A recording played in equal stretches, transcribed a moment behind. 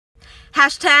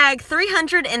Hashtag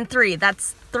 303.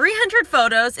 That's 300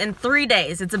 photos in 3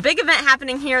 days. It's a big event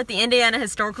happening here at the Indiana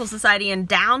Historical Society in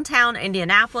downtown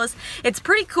Indianapolis. It's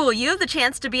pretty cool. You have the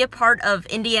chance to be a part of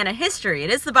Indiana history. It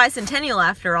is the bicentennial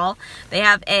after all. They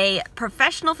have a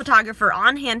professional photographer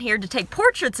on hand here to take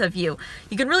portraits of you.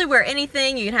 You can really wear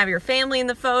anything. You can have your family in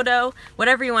the photo,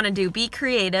 whatever you want to do. Be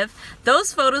creative.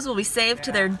 Those photos will be saved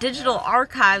to their digital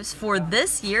archives for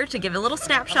this year to give a little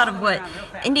snapshot of what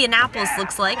Indianapolis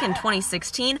looks like in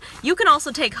 2016. You can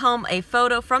also take home a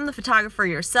photo from the photographer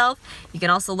yourself. You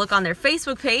can also look on their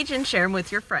Facebook page and share them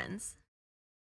with your friends.